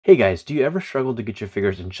Hey guys, do you ever struggle to get your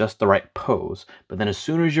figures in just the right pose, but then as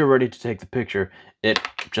soon as you're ready to take the picture, it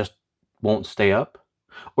just won't stay up?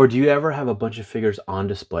 Or do you ever have a bunch of figures on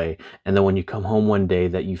display, and then when you come home one day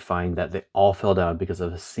that you find that they all fell down because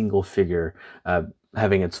of a single figure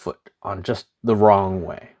having its foot on just the wrong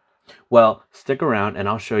way? Well, stick around and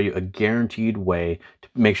I'll show you a guaranteed way to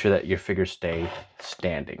make sure that your figures stay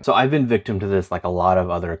standing. So I've been victim to this like a lot of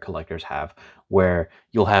other collectors have, where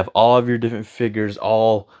you'll have all of your different figures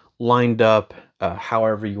all lined up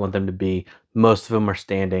however you want them to be. Most of them are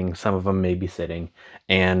standing, some of them may be sitting,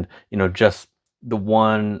 and just the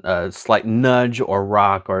one slight nudge or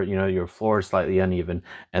rock, or your floor is slightly uneven,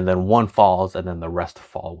 and then one falls and then the rest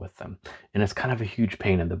fall with them, and it's kind of a huge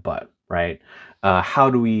pain in the butt, right?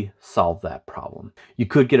 How do we solve that problem? You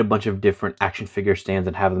could get a bunch of different action figure stands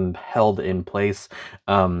and have them held in place.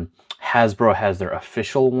 Hasbro has their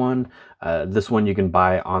official one. This one you can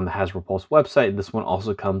buy on the Hasbro Pulse website. This one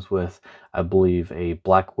also comes with, I believe, a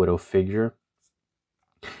Black Widow figure.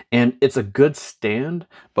 And it's a good stand,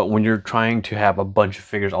 but when you're trying to have a bunch of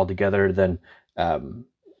figures all together, then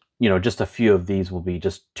just a few of these will be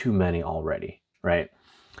just too many already, right?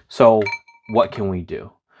 So what can we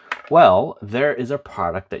do? Well, there is a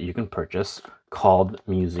product that you can purchase called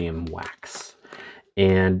museum wax.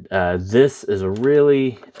 And this is a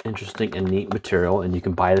really interesting and neat material, and you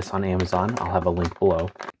can buy this on Amazon. I'll have a link below.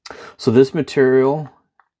 So this material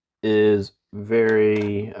is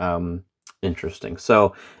very interesting.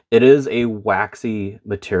 So it is a waxy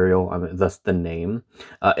material, I mean, thus the name.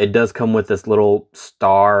 It does come with this little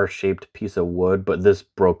star-shaped piece of wood, but this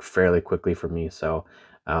broke fairly quickly for me, so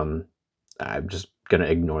I'm just gonna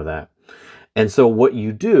ignore that. And so what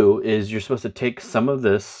you do is you're supposed to take some of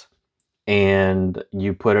this and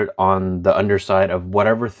you put it on the underside of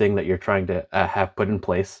whatever thing that you're trying to have put in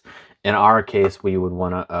place. In our case, we would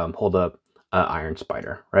want to hold up Iron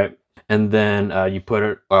Spider, right? And then you put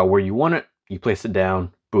it where you want it, you place it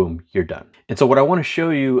down, boom, you're done. And so what I want to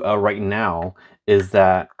show you right now is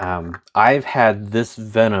that I've had this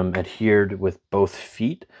venom adhered with both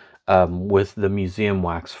feet with the museum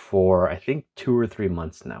wax for I think 2 or 3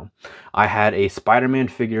 months now. I had a Spider-Man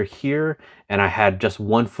figure here, and I had just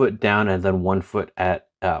 1 foot down and then 1 foot at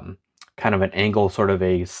kind of an angle, sort of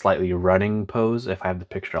a slightly running pose. If I have the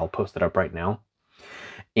picture, I'll post it up right now.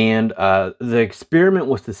 And the experiment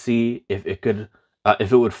was to see if it could,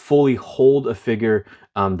 if it would fully hold a figure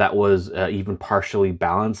that was even partially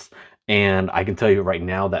balanced. And I can tell you right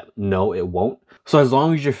now that no, it won't. So as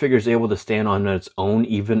long as your figure is able to stand on its own,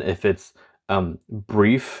 even if it's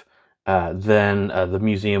brief, then the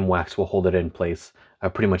museum wax will hold it in place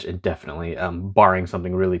pretty much indefinitely, barring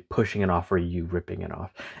something really pushing it off or you ripping it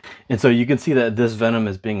off. And so you can see that this venom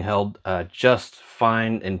is being held just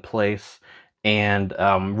fine in place. And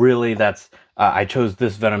really that's, I chose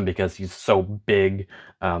this venom because he's so big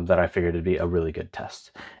that I figured it'd be a really good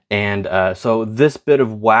test. And so this bit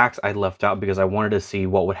of wax I left out because I wanted to see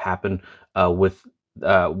what would happen with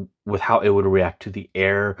how it would react to the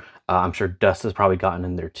air. I'm sure dust has probably gotten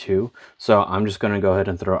in there too. So I'm just going to go ahead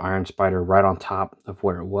and throw Iron Spider right on top of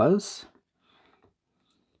where it was.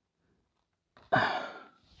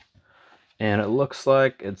 And it looks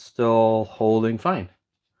like it's still holding fine.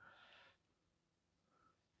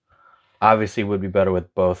 Obviously, it would be better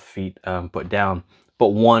with both feet put down, but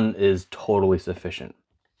one is totally sufficient.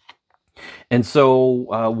 And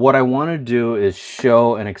so what I want to do is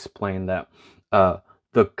show and explain that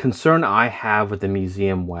the concern I have with the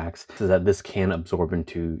museum wax is that this can absorb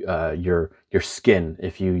into your skin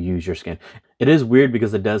if you use your skin. It is weird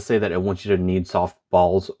because it does say that it wants you to knead soft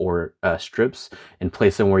balls or strips and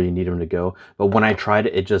place them where you need them to go. But when I tried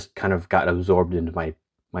it, it just kind of got absorbed into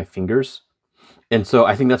my fingers. And so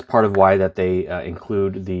I think that's part of why that they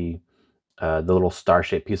include the little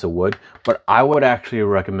star-shaped piece of wood. But I would actually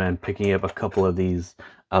recommend picking up a couple of these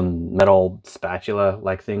metal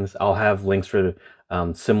spatula-like things. I'll have links for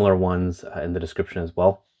similar ones in the description as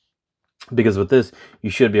well. Because with this, you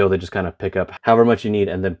should be able to just kind of pick up however much you need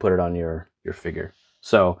and then put it on your figure.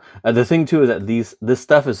 So the thing too is that this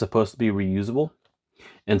stuff is supposed to be reusable.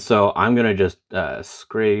 And so I'm gonna just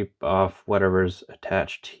scrape off whatever's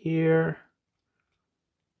attached here.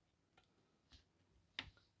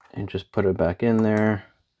 And just put it back in there.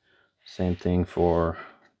 Same thing for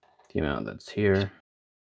the amount that's here.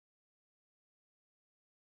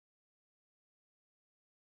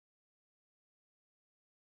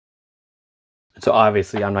 So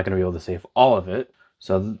obviously I'm not going to be able to save all of it.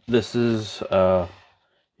 So this is, if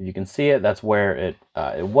you can see it, that's where it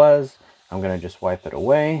was. I'm going to just wipe it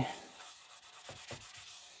away.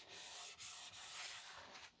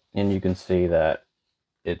 And you can see that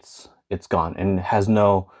it's gone and has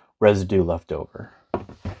no residue left over.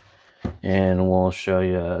 And we'll show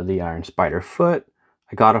you the Iron Spider foot.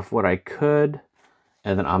 I got off what I could,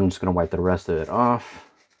 and then I'm just going to wipe the rest of it off.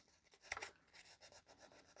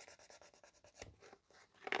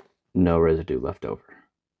 No residue left over.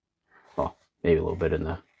 Well, maybe a little bit in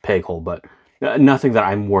the peg hole, but nothing that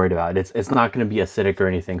I'm worried about. It's not going to be acidic or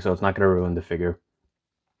anything, so it's not going to ruin the figure.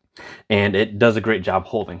 And it does a great job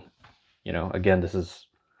holding. You know, again, this is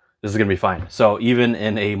going to be fine. So even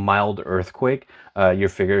in a mild earthquake, your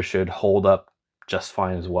figure should hold up just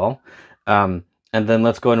fine as well. And then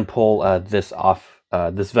let's go ahead and pull this off,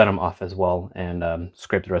 this Venom off as well, and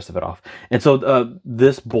scrape the rest of it off. And so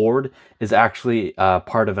this board is actually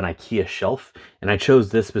part of an IKEA shelf, and I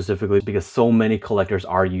chose this specifically because so many collectors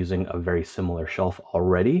are using a very similar shelf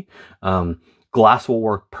already. Glass will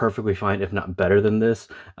work perfectly fine, if not better than this,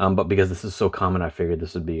 but because this is so common, I figured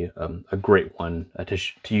this would be a great one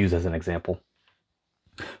to use as an example.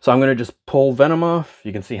 So I'm going to just pull Venom off.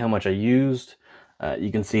 You can see how much I used.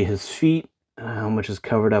 You can see his feet, how much is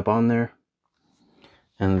covered up on there.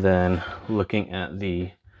 And then looking at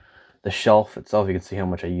the shelf itself, you can see how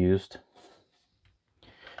much I used.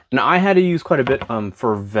 Now I had to use quite a bit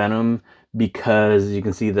for Venom because you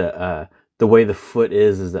can see the way the foot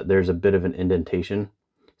is that there's a bit of an indentation.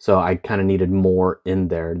 So I kind of needed more in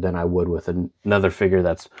there than I would with another figure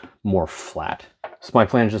that's more flat. So my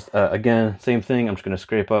plan is just, again, same thing. I'm just going to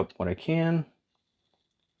scrape up what I can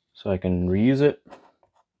so I can reuse it.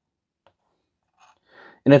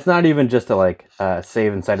 And it's not even just to like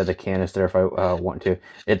save inside of the canister if I want to.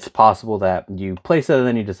 It's possible that you place it and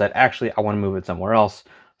then you decide, actually, I want to move it somewhere else.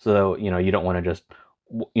 So, you know, you don't want to just,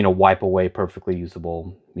 you know, wipe away perfectly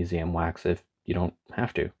usable museum wax if you don't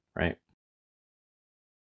have to, right?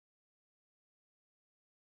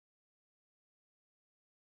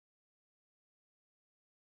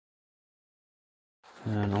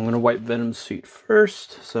 And I'm going to wipe Venom's feet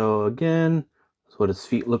first. So again, that's what his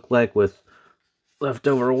feet look like with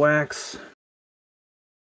leftover wax.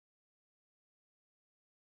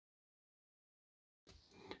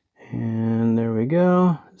 And there we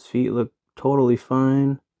go. His feet look totally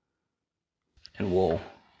fine. And we'll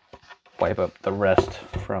wipe up the rest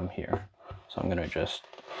from here. So I'm going to just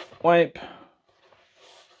wipe.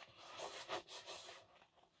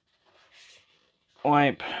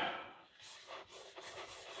 Wipe.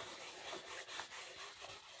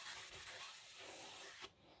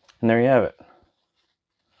 And there you have it.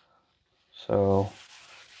 So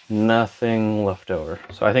nothing left over.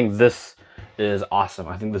 So I think this is awesome.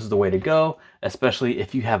 I think this is the way to go, especially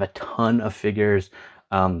if you have a ton of figures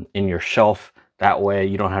in your shelf. That way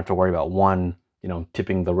you don't have to worry about one, you know,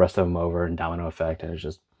 tipping the rest of them over and domino effect. And it's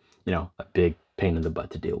just, you know, a big pain in the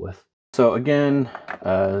butt to deal with. So again,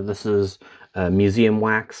 this is museum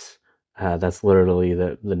wax. That's literally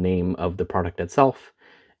the name of the product itself.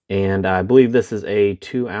 And I believe this is a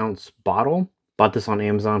 2-ounce bottle. Bought this on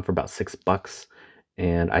Amazon for about $6.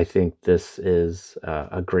 And I think this is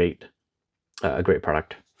a great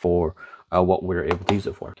product for what we're able to use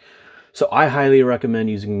it for. So I highly recommend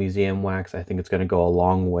using museum wax. I think it's going to go a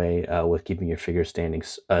long way with keeping your figures standing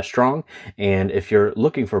strong. And if you're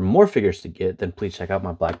looking for more figures to get, then please check out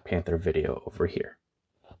my Black Panther video over here.